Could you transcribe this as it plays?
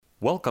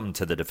Welcome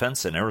to the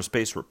Defense and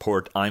Aerospace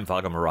Report. I'm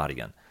Vaga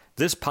Muradian.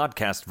 This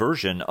podcast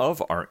version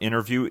of our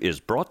interview is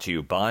brought to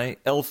you by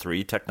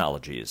L3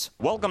 Technologies.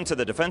 Welcome to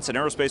the Defense and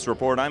Aerospace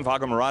Report. I'm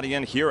Vaga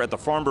Muradian here at the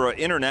Farnborough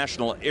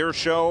International Air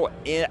Show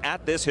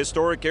at this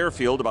historic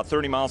airfield about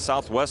 30 miles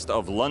southwest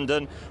of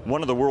London,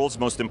 one of the world's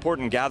most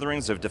important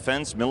gatherings of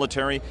defense,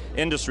 military,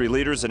 industry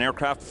leaders, and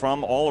aircraft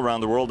from all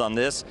around the world on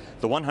this,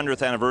 the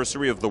 100th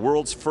anniversary of the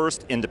world's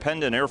first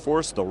independent Air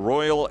Force, the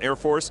Royal Air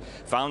Force,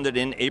 founded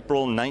in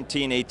April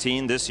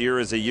 1918. This year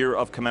is a year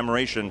of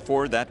commemoration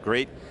for that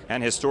great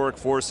and historic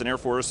force and Air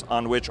Force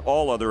on which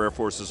all other Air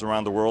Forces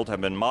around the world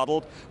have been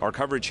modeled. Our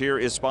coverage here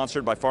is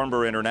sponsored by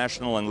Farnborough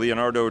International and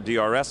Leonardo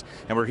DRS,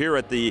 and we're here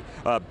at the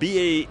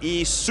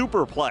BAE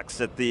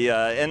Superplex at the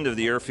end of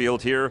the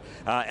airfield here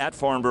at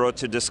Farnborough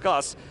to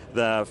discuss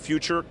the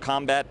Future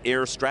Combat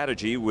Air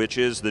Strategy, which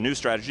is the new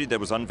strategy that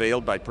was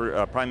unveiled by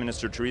Prime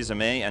Minister Theresa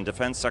May and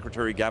Defense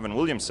Secretary Gavin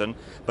Williamson.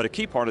 But a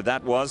key part of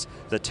that was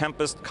the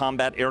Tempest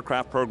Combat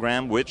Aircraft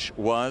Program, which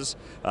was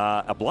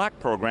a black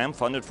program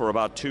funded for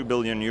about £2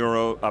 billion,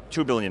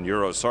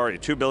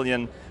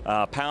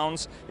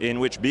 pounds, in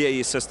which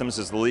BAE Systems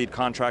is the lead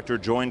contractor,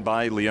 joined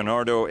by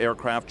Leonardo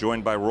Aircraft,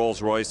 joined by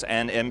Rolls-Royce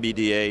and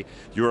MBDA,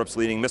 Europe's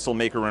leading missile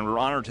maker. And we're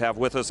honored to have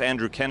with us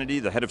Andrew Kennedy,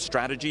 the head of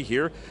strategy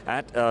here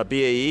at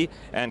BAE,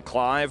 and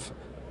Clive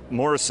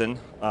Morrison.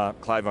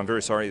 Clive, I'm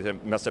very sorry to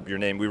mess up your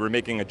name. We were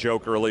making a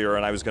joke earlier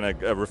and I was going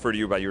to refer to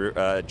you by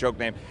your joke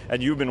name.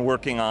 And you've been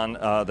working on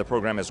the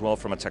program as well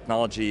from a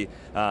technology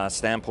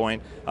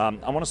standpoint. I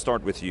want to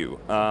start with you.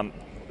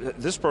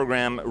 This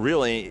program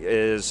really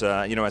is,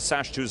 as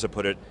Sash Tusa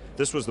put it,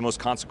 this was the most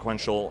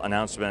consequential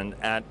announcement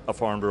at a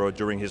Farnborough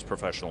during his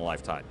professional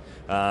lifetime.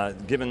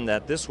 Given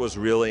that this was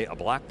really a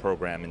black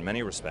program in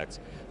many respects,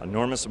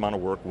 enormous amount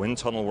of work, wind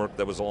tunnel work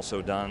that was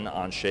also done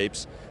on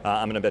shapes.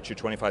 I'm going to bet you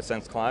 25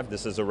 cents, Clive,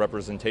 this is a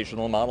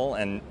representational model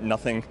and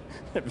nothing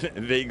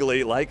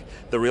vaguely like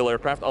the real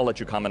aircraft. I'll let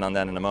you comment on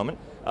that in a moment.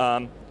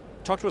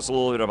 Talk to us a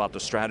little bit about the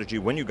strategy,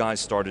 when you guys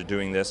started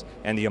doing this,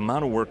 and the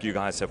amount of work you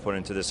guys have put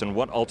into this, and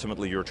what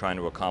ultimately you're trying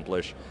to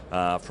accomplish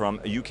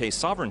from a UK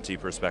sovereignty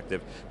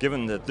perspective,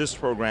 given that this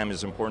program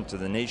is important to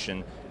the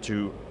nation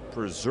to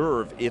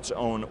preserve its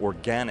own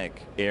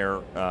organic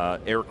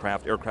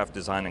aircraft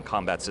design and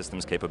combat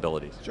systems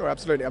capabilities. Sure,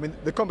 absolutely. I mean,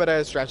 the Combat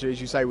Air Strategy,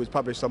 as you say, was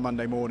published on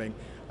Monday morning,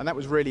 and that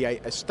was really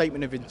a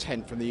statement of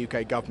intent from the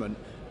UK government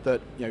that,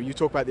 you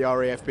talk about the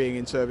RAF being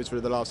in service for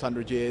the last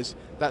 100 years,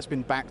 that's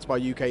been backed by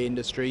UK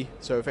industry,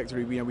 so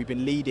effectively, we've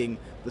been leading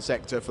the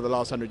sector for the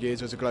last 100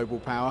 years as a global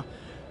power,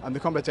 and the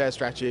Combat Air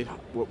Strategy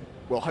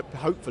will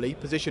hopefully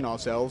position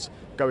ourselves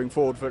going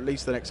forward for at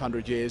least the next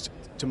 100 years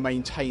to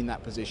maintain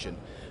that position.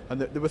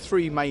 And there were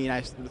three main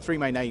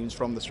aims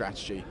from the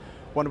strategy.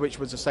 One of which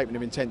was a statement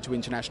of intent to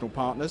international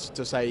partners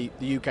to say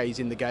the UK is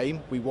in the game,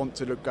 we want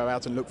to go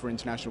out and look for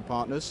international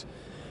partners.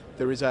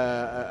 There is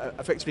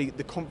effectively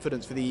the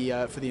confidence for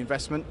the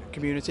investment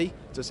community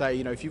to say,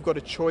 if you've got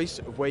a choice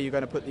of where you're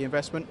going to put the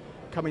investment,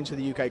 come into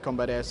the UK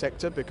combat air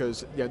sector,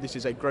 because this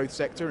is a growth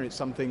sector and it's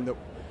something that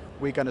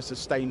we're going to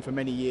sustain for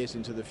many years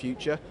into the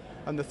future.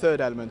 And the third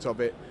element of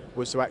it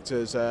was to act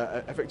as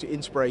effective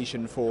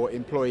inspiration for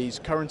employees,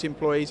 current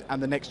employees,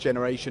 and the next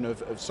generation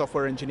of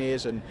software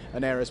engineers and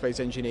aerospace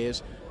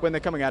engineers. When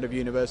they're coming out of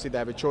university, they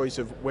have a choice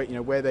of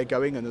where they're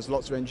going, and there's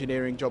lots of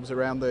engineering jobs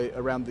around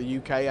the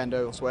UK and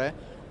elsewhere.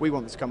 We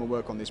want them to come and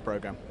work on this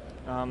program.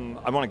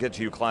 I want to get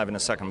to you, Clive, in a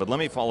second, but let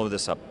me follow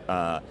this up.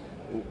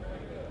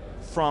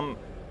 From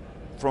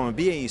a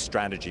BAE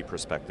strategy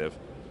perspective,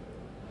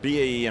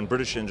 BAE and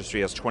British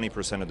industry has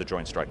 20% of the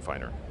Joint Strike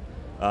Fighter.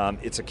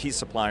 It's a key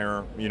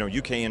supplier.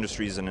 UK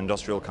industries and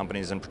industrial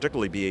companies, and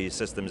particularly BAE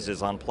Systems,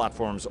 is on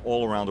platforms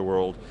all around the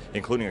world,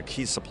 including a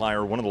key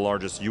supplier, one of the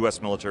largest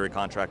US military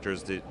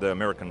contractors, the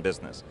American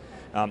business.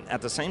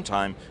 At the same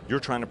time, you're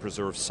trying to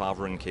preserve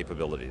sovereign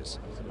capabilities.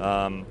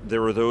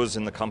 There are those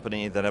in the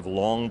company that have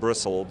long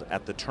bristled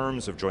at the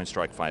terms of Joint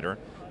Strike Fighter,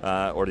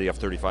 or the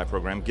F-35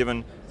 program,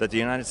 given that the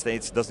United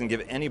States doesn't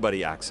give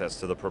anybody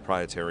access to the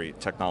proprietary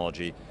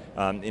technology.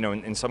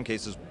 In some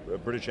cases,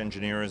 British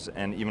engineers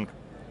and even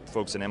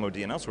folks in MOD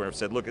and elsewhere have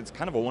said, look, it's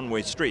kind of a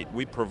one-way street.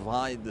 We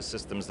provide the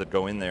systems that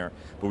go in there,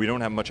 but we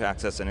don't have much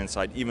access and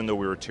insight, even though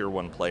we're a tier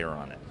one player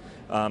on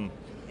it.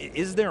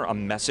 Is there a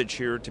message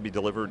here to be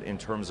delivered in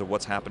terms of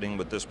what's happening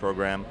with this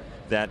program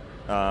that,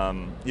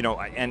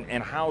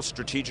 and how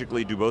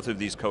strategically do both of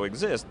these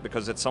coexist?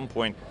 Because at some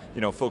point,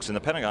 folks in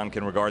the Pentagon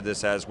can regard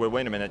this as, well,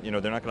 wait a minute,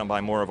 they're not going to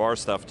buy more of our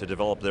stuff to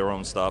develop their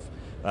own stuff.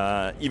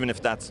 Even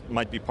if that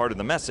might be part of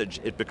the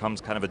message, it becomes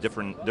kind of a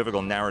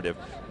difficult narrative.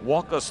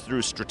 Walk us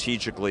through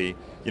strategically,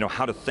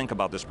 how to think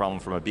about this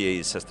problem from a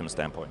BAE Systems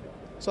standpoint.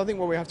 So I think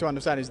what we have to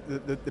understand is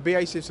the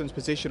BAE Systems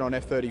position on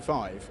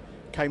F-35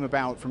 came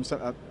about from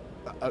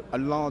a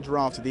large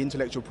raft of the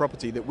intellectual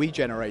property that we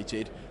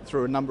generated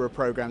through a number of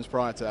programs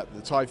prior to that,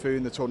 the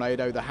Typhoon, the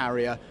Tornado, the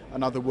Harrier,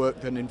 and other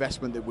work and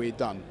investment that we had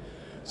done.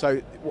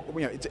 So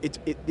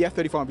the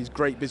F-35 is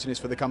great business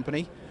for the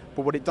company,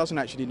 but what it doesn't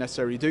actually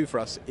necessarily do for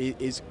us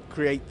is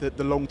create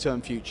the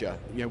long-term future.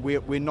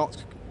 We're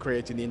not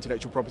creating the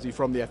intellectual property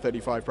from the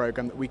F-35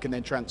 program that we can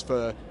then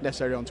transfer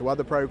necessarily onto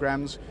other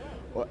programs.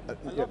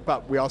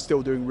 But we are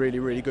still doing really,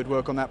 really good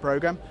work on that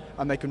program,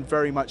 and they can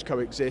very much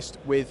coexist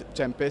with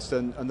Tempest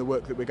and the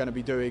work that we're going to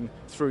be doing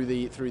through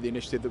the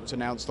initiative that was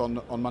announced on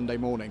Monday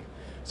morning.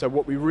 So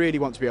what we really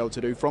want to be able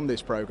to do from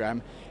this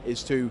program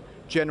is to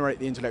generate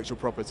the intellectual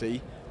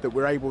property that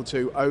we're able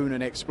to own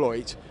and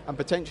exploit, and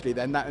potentially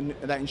then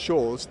that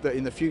ensures that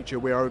in the future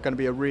we are going to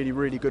be a really,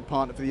 really good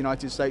partner for the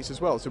United States as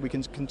well. So we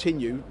can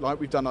continue, like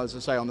we've done, as I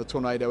say, on the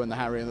Tornado and the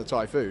Harrier and the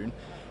Typhoon.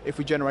 If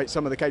we generate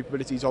some of the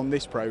capabilities on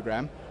this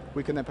program,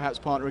 we can then perhaps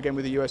partner again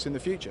with the US in the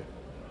future.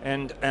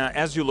 And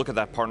as you look at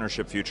that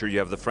partnership future, you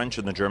have the French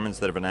and the Germans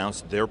that have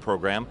announced their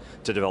program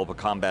to develop a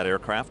combat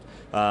aircraft.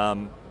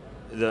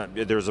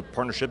 There's a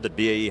partnership that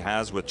BAE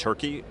has with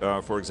Turkey,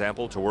 for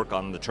example, to work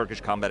on the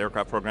Turkish combat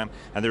aircraft program.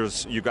 And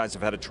you guys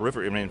have had a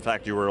terrific, I mean, in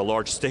fact, you were a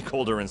large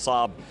stakeholder in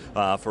Saab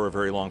for a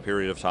very long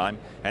period of time.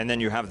 And then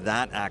you have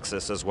that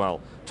access as well.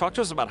 Talk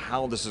to us about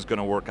how this is going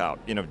to work out.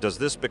 Does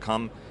this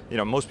become,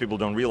 most people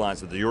don't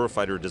realize that the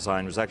Eurofighter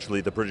design was actually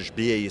the British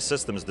BAE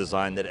Systems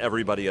design that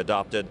everybody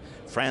adopted.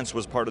 France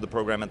was part of the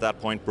program at that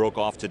point, broke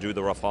off to do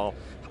the Rafale.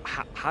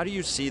 How do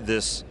you see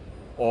this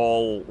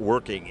all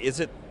working? Is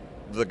it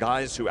the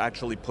guys who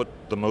actually put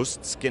the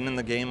most skin in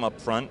the game up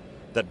front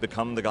that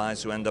become the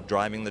guys who end up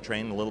driving the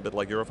train, a little bit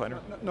like Eurofighter?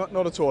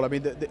 Not at all. I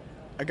mean,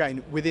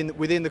 again,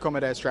 within the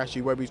Combat Air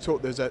Strategy, where we've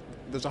talked, there's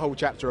a whole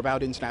chapter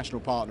about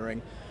international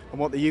partnering, and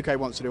what the UK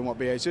wants to do and what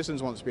BAE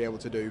Systems wants to be able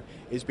to do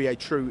is be a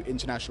true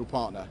international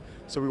partner.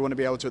 So we want to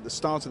be able to, at the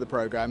start of the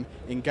program,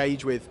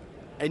 engage with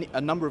a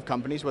number of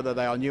companies, whether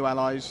they are new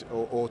allies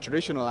or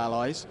traditional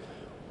allies,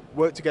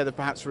 work together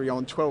perhaps for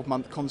on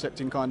 12-month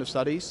concepting kind of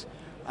studies,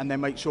 and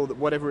then make sure that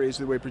whatever it is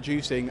that we're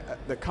producing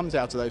that comes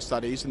out of those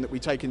studies and that we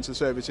take into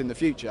service in the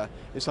future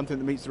is something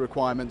that meets the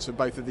requirements of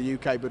both of the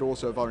UK but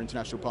also of our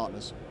international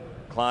partners.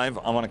 Clive,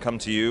 I want to come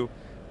to you.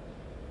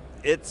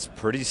 It's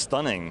pretty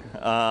stunning,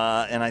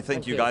 and I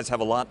think you guys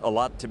have a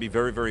lot to be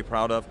very, very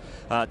proud of.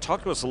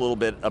 Talk to us a little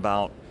bit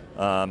about,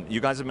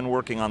 you guys have been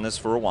working on this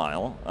for a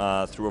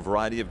while through a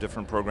variety of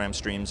different program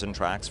streams and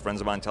tracks.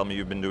 Friends of mine tell me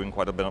you've been doing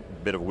quite a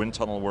bit of wind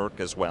tunnel work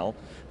as well.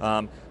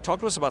 Talk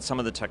to us about some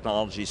of the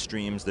technology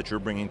streams that you're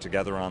bringing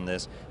together on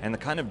this and the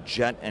kind of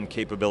jet and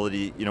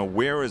capability,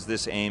 where is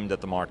this aimed at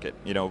the market?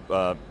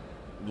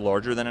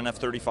 Larger than an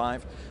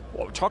F-35?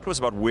 Well, talk to us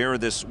about where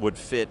this would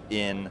fit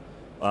in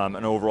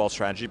an overall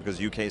strategy, because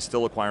UK is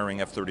still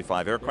acquiring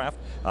F-35 aircraft.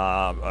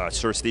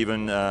 Sir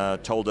Stephen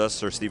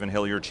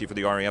Hill, your chief of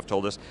the RAF,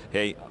 told us,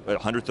 hey,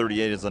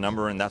 138 is the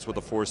number and that's what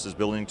the force is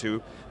building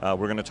to. We're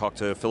going to talk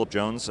to Philip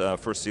Jones,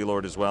 First Sea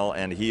Lord as well,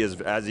 and he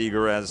is as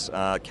eager as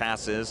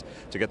Cass is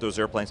to get those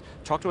airplanes.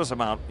 Talk to us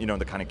about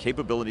the kind of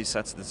capability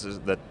sets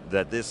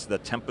that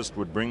Tempest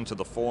would bring to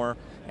the fore,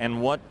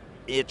 and what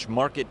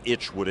market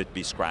itch would it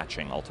be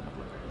scratching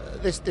ultimately?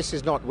 This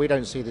is not, we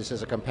don't see this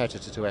as a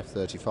competitor to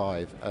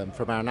F-35.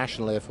 From our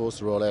National Air Force,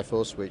 the Royal Air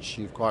Force, which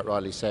you've quite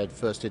rightly said,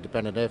 first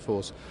independent Air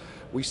Force,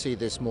 we see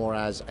this more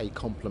as a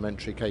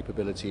complementary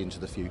capability into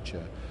the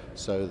future.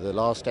 So the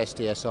last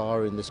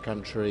SDSR in this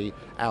country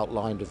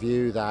outlined a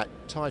view that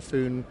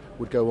Typhoon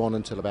would go on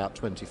until about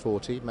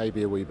 2040,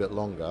 maybe a wee bit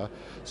longer.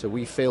 So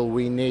we feel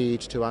we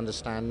need to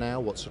understand now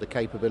what sort of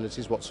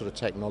capabilities, what sort of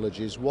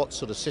technologies, what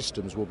sort of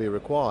systems will be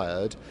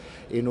required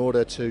in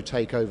order to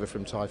take over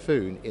from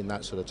Typhoon in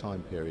that sort of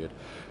time period.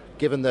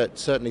 Given that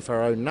certainly for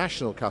our own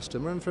national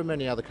customer and for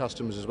many other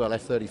customers as well,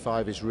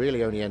 F-35 is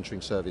really only entering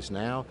service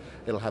now.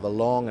 It'll have a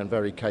long and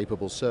very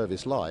capable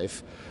service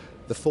life.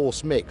 The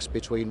force mix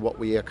between what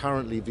we are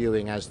currently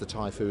viewing as the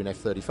Typhoon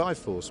F-35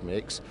 force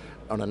mix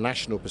on a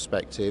national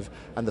perspective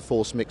and the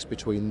force mix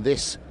between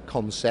this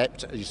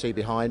concept, as you see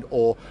behind,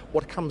 or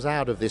what comes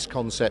out of this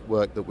concept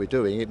work that we're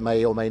doing, it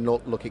may or may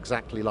not look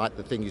exactly like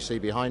the thing you see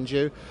behind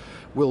you,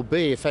 will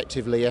be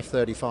effectively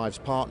F-35's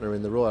partner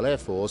in the Royal Air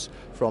Force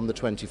from the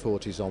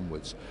 2040s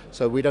onwards.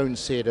 So we don't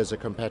see it as a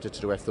competitor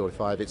to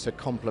F-35, it's a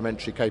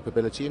complementary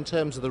capability in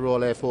terms of the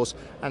Royal Air Force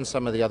and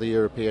some of the other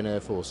European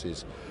air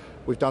forces.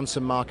 We've done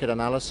some market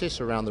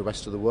analysis around the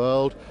rest of the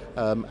world,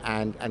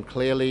 and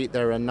clearly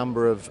there are a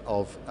number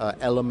of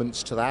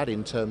elements to that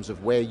in terms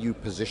of where you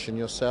position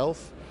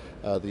yourself.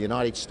 The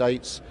United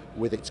States,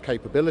 with its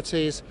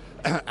capabilities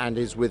and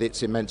with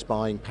its immense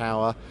buying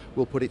power,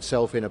 will put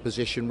itself in a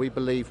position, we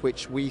believe,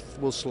 which we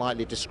will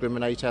slightly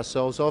discriminate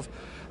ourselves of.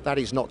 That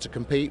is not to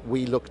compete.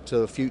 We look to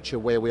the future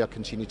where we are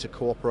continuing to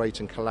cooperate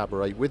and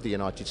collaborate with the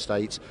United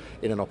States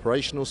in an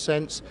operational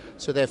sense.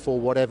 So therefore,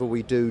 whatever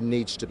we do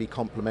needs to be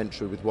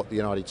complementary with what the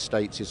United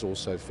States is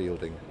also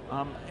fielding.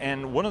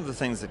 And one of the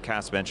things that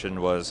Cass mentioned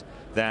was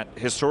that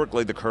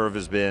historically the curve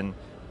has been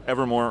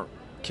ever more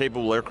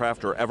capable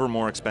aircraft are ever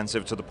more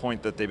expensive to the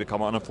point that they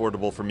become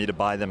unaffordable for me to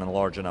buy them in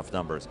large enough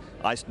numbers.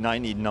 I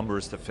need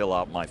numbers to fill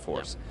out my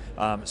force.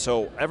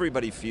 So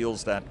everybody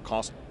feels that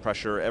cost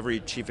pressure. Every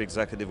chief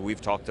executive we've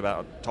talked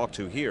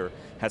to here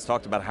has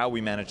talked about how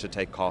we manage to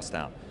take costs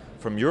down.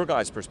 From your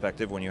guys'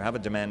 perspective, when you have a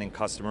demanding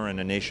customer in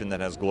a nation that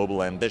has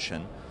global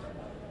ambition,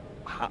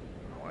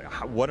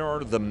 what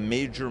are the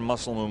major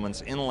muscle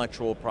movements,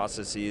 intellectual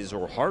processes,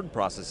 or hard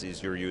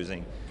processes you're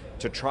using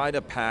to try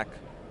to pack,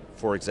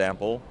 for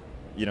example,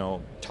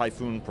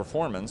 Typhoon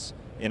performance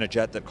in a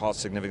jet that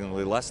costs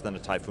significantly less than a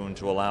Typhoon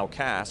to allow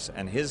Cass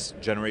and his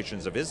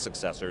generations of his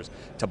successors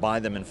to buy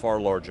them in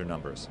far larger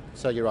numbers?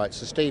 So you're right.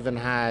 So Stephen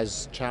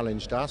has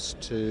challenged us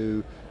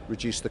to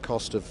reduce the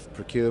cost of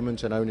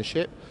procurement and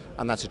ownership,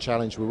 and that's a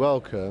challenge we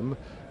welcome.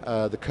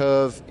 The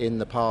curve in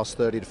the past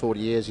 30 to 40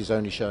 years is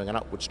only showing an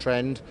upwards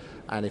trend,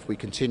 and if we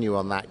continue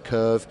on that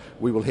curve,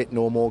 we will hit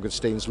Norm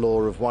Morgenstein's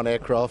law of one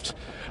aircraft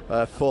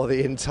for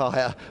the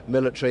entire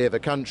military of a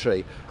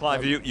country.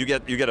 Clive, you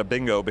get a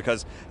bingo,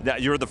 because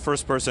you're the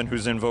first person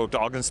who's invoked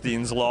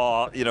Augenstein's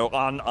law,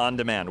 on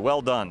demand.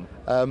 Well done.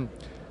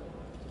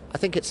 I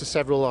think it's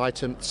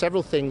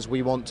several things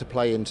we want to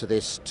play into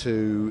this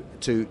to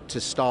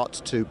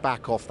start to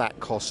back off that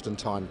cost and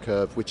time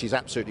curve, which is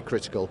absolutely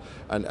critical,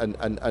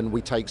 and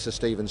we take Sir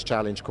Stephen's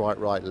challenge quite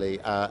rightly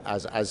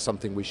as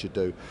something we should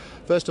do.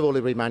 First of all,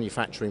 it'll be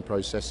manufacturing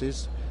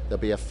processes. There'll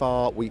be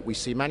we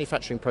see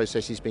manufacturing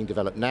processes being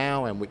developed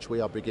now, and which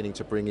we are beginning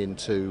to bring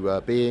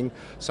into being,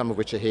 some of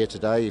which are here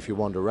today if you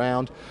wander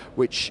around,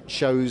 which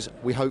shows,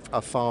 we hope,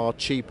 a far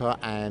cheaper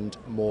and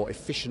more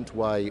efficient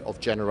way of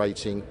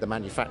generating the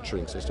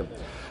manufacturing system.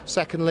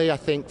 Secondly, I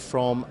think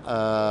from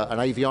an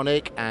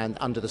avionic and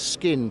under the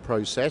skin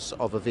process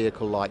of a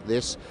vehicle like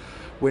this,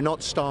 we're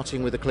not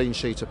starting with a clean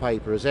sheet of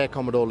paper. As Air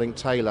Commodore Link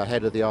Taylor,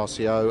 head of the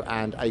RCO,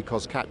 and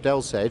ACOS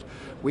Capdell said,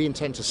 we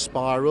intend to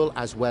spiral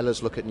as well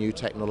as look at new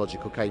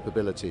technological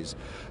capabilities.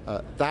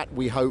 That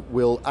we hope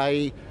will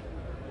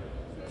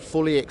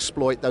fully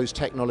exploit those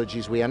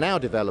technologies we are now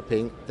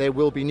developing. There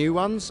will be new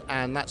ones,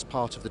 and that's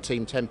part of the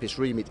Team Tempest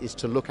remit, is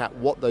to look at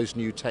what those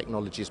new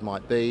technologies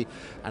might be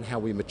and how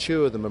we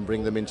mature them and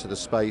bring them into the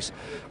space.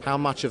 How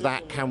much of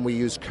that can we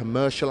use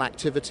commercial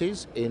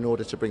activities in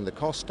order to bring the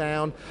cost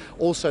down?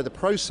 Also the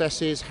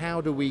processes, how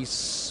do we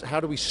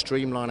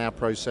streamline our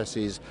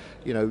processes?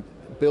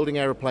 Building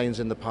aeroplanes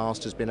in the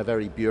past has been a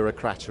very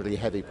bureaucratically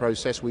heavy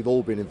process. We've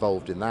all been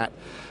involved in that.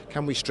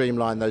 Can we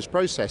streamline those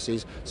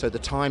processes so the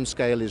time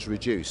scale is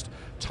reduced?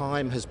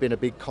 Time has been a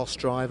big cost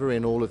driver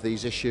in all of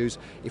these issues.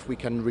 If we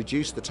can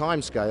reduce the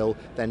time scale,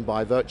 then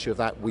by virtue of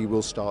that, we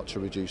will start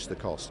to reduce the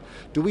cost.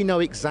 Do we know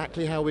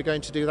exactly how we're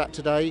going to do that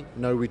today?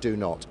 No, we do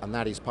not. And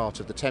that is part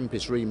of the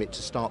Tempest remit,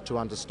 to start to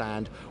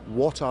understand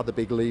what are the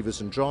big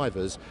levers and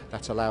drivers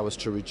that allow us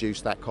to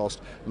reduce that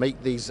cost,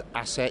 make these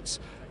assets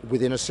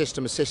within a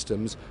system of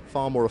systems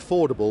far more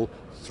affordable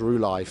through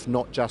life,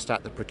 not just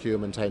at the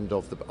procurement end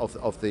of the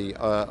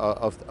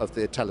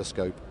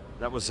telescope.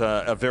 That was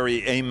a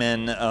very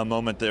amen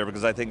moment there,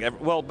 because I think,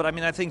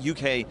 I think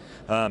UK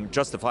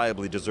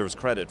justifiably deserves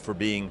credit for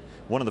being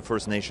one of the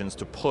first nations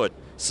to put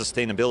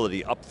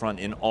sustainability up front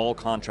in all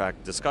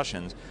contract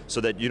discussions, so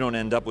that you don't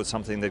end up with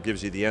something that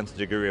gives you the nth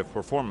degree of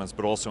performance,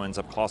 but also ends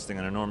up costing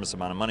an enormous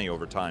amount of money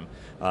over time.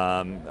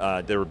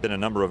 There have been a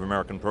number of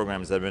American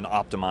programs that have been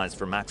optimized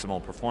for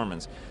maximal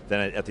performance.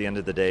 Then at the end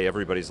of the day,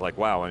 everybody's like,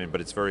 wow, but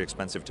it's very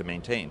expensive to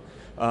maintain.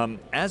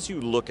 As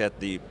you look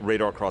at the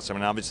radar cross,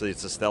 obviously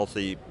it's a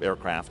stealthy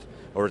aircraft,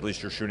 or at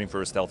least you're shooting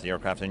for a stealthy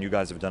aircraft, and you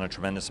guys have done a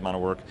tremendous amount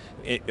of work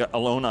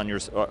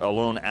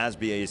alone as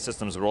BAE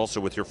Systems, but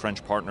also with your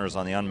French partners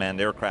on the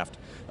unmanned aircraft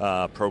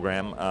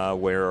program,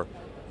 where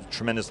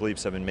tremendous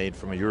leaps have been made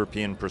from a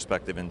European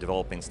perspective in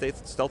developing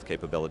stealth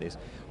capabilities.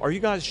 Are you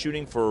guys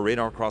shooting for a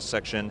radar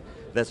cross-section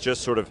that's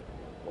just sort of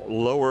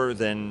lower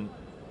than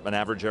an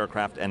average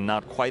aircraft and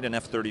not quite an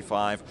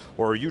F-35,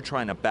 or are you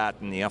trying to bat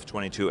in the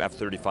F-22,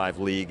 F-35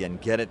 league and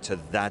get it to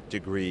that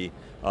degree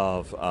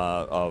of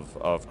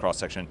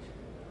cross-section?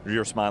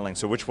 You're smiling,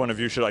 so which one of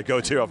you should I go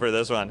to for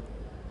this one?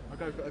 I'll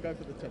go for the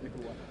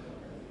technical one.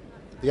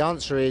 The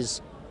answer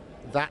is,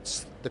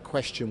 that's the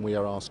question we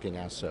are asking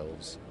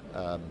ourselves.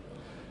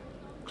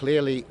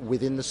 Clearly,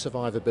 within the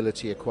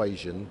survivability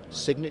equation,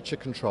 signature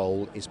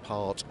control is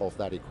part of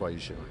that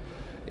equation.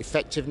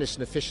 Effectiveness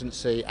and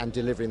efficiency and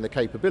delivering the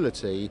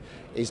capability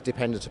is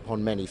dependent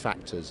upon many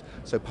factors.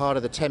 So part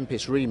of the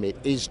Tempest remit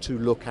is to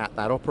look at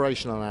that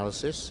operational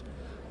analysis,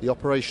 the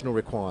operational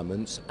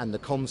requirements, and the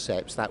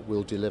concepts that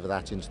will deliver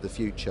that into the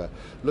future.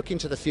 Looking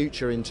to the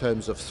future in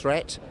terms of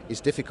threat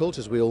is difficult,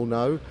 as we all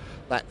know.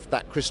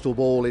 That crystal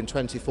ball in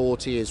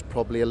 2040 is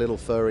probably a little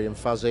furry and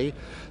fuzzy,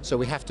 so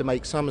we have to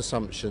make some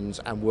assumptions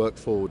and work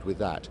forward with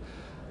that.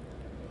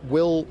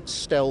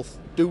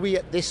 Do we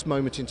at this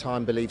moment in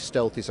time believe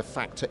stealth is a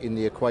factor in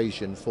the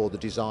equation for the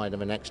design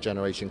of a next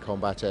generation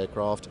combat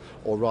aircraft,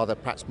 or rather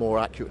perhaps more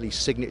accurately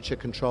signature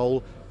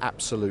control?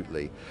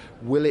 Absolutely.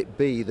 Will it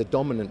be the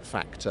dominant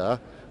factor?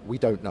 We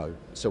don't know.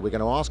 So we're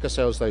going to ask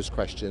ourselves those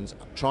questions,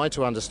 try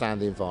to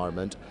understand the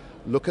environment,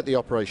 look at the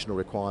operational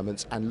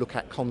requirements, and look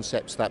at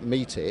concepts that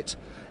meet it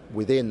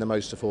within the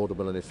most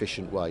affordable and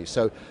efficient way.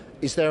 So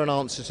is there an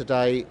answer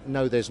today?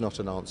 No, there's not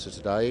an answer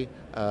today,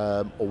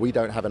 or we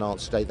don't have an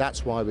answer today.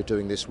 That's why we're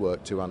doing this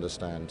work, to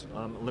understand.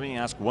 Let me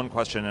ask one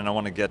question, and I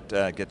want to get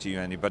to you,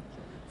 Andy, but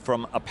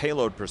from a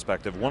payload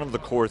perspective, one of the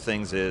core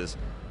things is,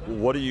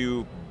 what are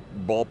you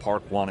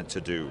ballpark want it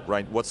to do,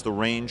 right? What's the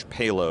range,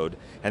 payload,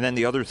 and then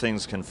the other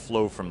things can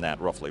flow from that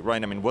roughly,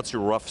 right? I mean, what's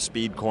your rough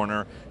speed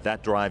corner?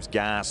 That drives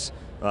gas.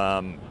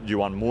 You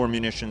want more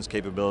munitions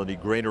capability,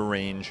 greater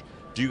range.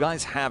 Do you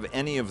guys have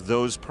any of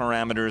those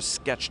parameters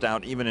sketched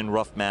out even in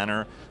rough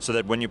manner so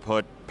that when you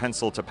put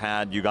pencil to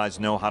pad, you guys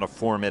know how to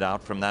form it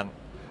out from that?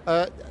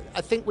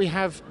 I think we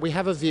have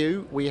a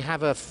view, we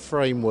have a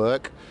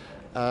framework.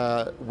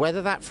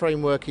 Whether that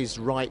framework is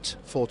right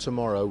for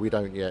tomorrow, we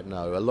don't yet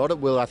know. A lot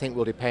of I think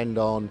will depend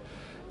on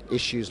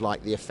issues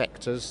like the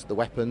effectors, the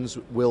weapons.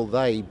 Will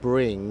they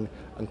bring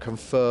and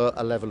confer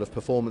a level of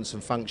performance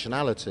and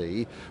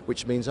functionality,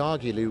 which means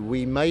arguably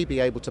we may be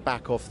able to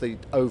back off the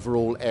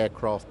overall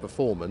aircraft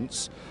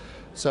performance.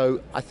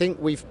 So I think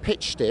we've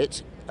pitched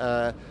it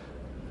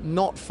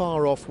not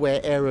far off where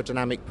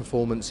aerodynamic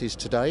performance is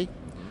today.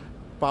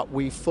 But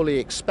we fully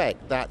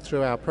expect that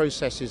through our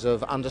processes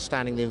of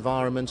understanding the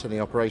environment and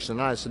the operational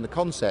analysis and the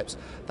concepts,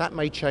 that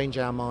may change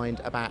our mind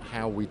about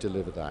how we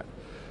deliver that.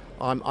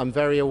 I'm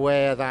very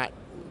aware that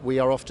we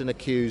are often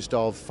accused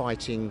of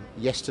fighting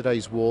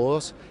yesterday's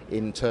wars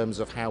in terms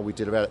of how we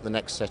develop the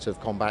next set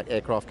of combat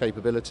aircraft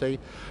capability.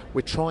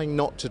 We're trying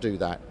not to do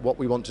that. What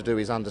we want to do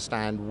is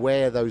understand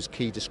where those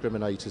key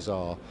discriminators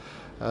are.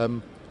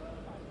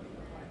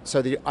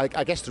 So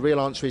I guess the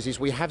real answer is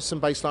we have some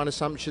baseline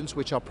assumptions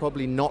which are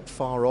probably not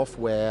far off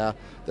where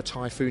the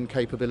Typhoon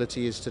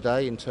capability is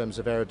today in terms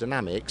of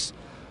aerodynamics.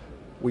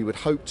 We would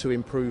hope to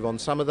improve on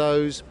some of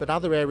those, but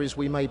other areas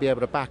we may be able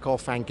to back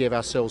off and give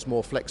ourselves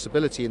more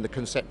flexibility in the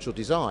conceptual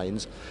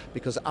designs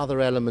because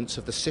other elements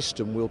of the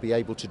system will be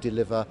able to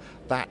deliver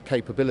that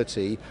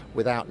capability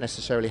without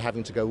necessarily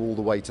having to go all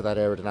the way to that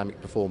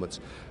aerodynamic performance.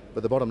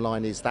 But the bottom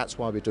line is that's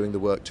why we're doing the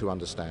work to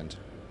understand.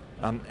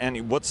 Andy,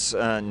 what's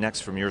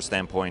next from your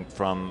standpoint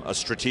from a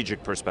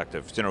strategic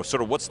perspective? You know,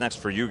 sort of what's next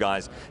for you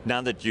guys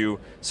now that you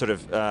sort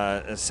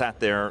of sat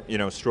there, you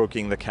know,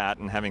 stroking the cat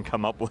and having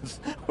come up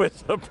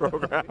with the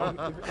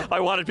program? I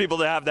wanted people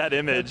to have that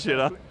image, you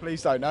know.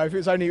 Please don't. No,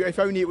 if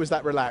only it was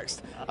that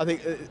relaxed. I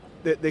think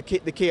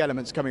the key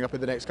elements coming up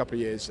in the next couple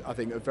of years, I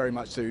think, are very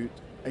much to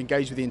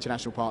engage with the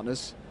international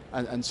partners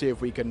and see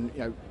if we can, you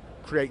know,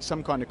 create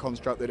some kind of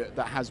construct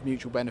that has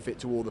mutual benefit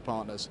to all the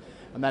partners,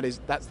 and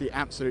that's the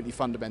absolutely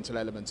fundamental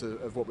element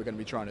of what we're going to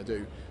be trying to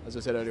do. As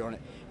I said earlier on,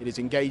 it is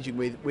engaging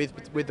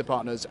with the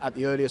partners at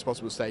the earliest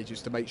possible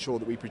stages to make sure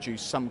that we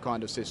produce some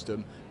kind of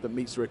system that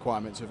meets the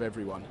requirements of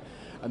everyone.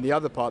 And the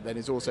other part then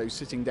is also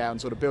sitting down,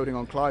 sort of building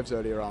on Clive's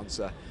earlier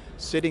answer,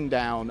 sitting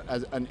down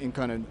in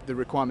kind of the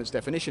requirements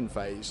definition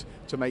phase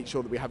to make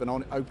sure that we have an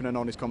open and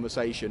honest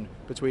conversation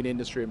between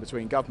industry and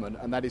between government,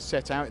 and that is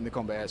set out in the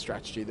Combat Air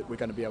Strategy that we're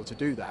going to be able to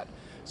do that.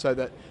 So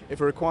that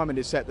if a requirement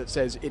is set that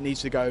says it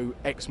needs to go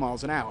X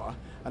miles an hour,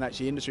 and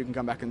actually industry can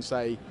come back and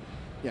say,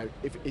 you know,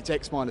 if it's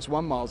X minus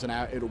 1 miles an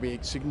hour, it'll be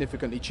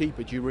significantly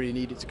cheaper. Do you really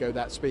need it to go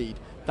that speed?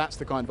 That's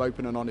the kind of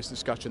open and honest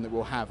discussion that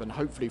we'll have, and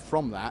hopefully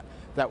from that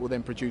will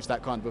then produce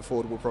that kind of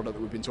affordable product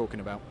that we've been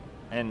talking about.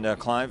 And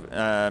Clive,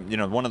 you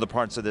know, one of the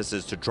parts of this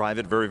is to drive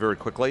it very, very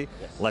quickly.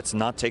 Yes. Let's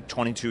not take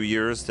 22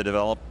 years to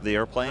develop the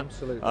airplane.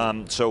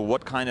 Absolutely. So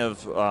what kind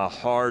of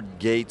hard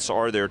gates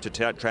are there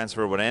to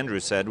transfer what Andrew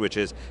said, which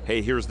is,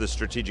 hey, here's the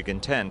strategic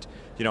intent.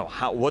 You know,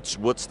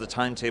 what's the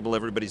timetable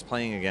everybody's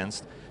playing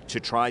against to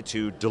try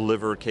to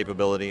deliver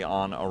capability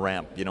on a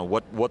ramp? You know,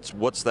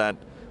 what's that?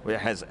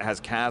 Has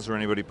CAS or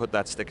anybody put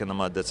that stick in the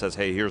mud that says,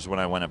 hey, here's when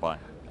I want it by?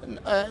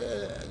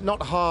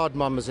 Not hard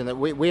numbers in that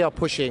we are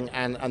pushing,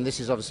 and this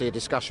is obviously a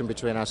discussion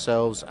between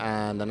ourselves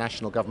and the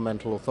national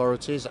governmental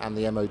authorities and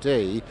the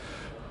MOD.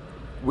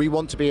 We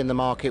want to be in the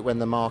market when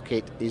the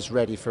market is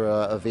ready for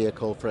a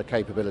vehicle, for a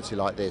capability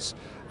like this.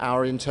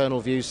 Our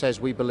internal view says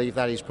we believe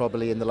that is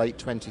probably in the late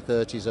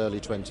 2030s, early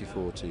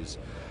 2040s.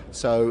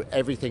 So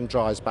everything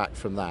drives back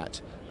from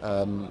that.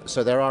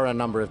 So there are a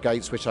number of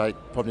gates which I'm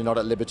probably not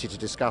at liberty to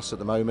discuss at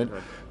the moment,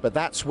 right. But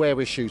that's where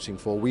we're shooting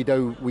for. We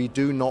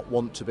do not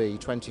want to be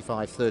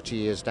 25, 30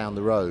 years down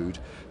the road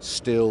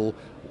still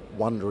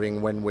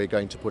wondering when we're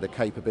going to put a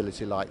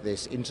capability like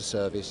this into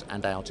service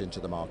and out into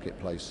the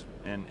marketplace.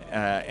 And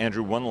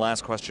Andrew, one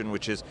last question,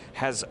 which is,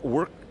 has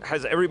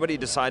everybody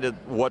decided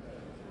what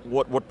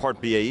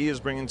part BAE is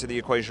bringing to the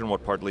equation,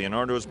 what part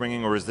Leonardo is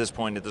bringing, or is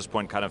at this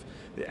point kind of,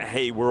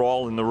 hey, we're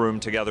all in the room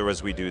together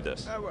as we do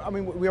this? I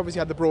mean, we obviously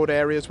had the broad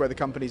areas where the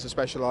companies are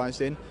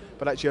specialised in,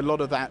 but actually a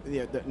lot of that,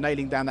 you know,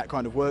 nailing down that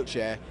kind of work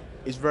share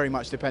is very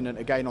much dependent,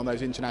 again, on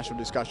those international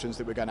discussions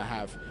that we're going to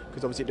have,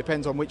 because obviously it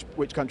depends on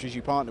which countries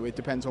you partner with,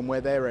 depends on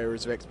where their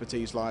areas of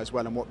expertise lie as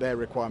well, and what their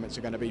requirements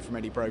are going to be from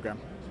any program.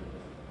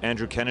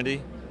 Andrew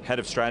Kennedy, Head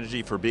of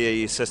Strategy for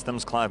BAE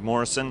Systems, Clive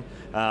Morrison,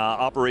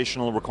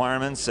 operational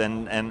requirements,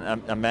 and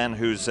a man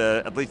who's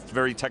at least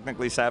very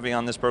technically savvy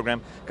on this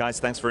program. Guys,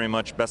 thanks very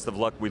much. Best of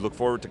luck. We look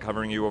forward to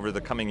covering you over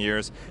the coming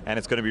years, and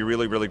it's going to be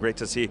really, really great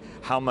to see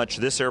how much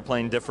this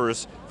airplane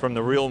differs from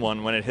the real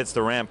one when it hits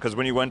the ramp, because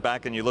when you went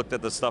back and you looked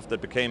at the stuff that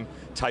became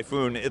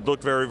Typhoon, it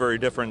looked very, very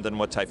different than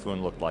what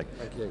Typhoon looked like.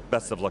 Thank you.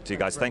 Best of luck to you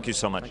guys. Thank you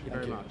so much. Thank you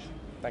very much.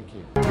 Thank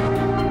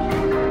you.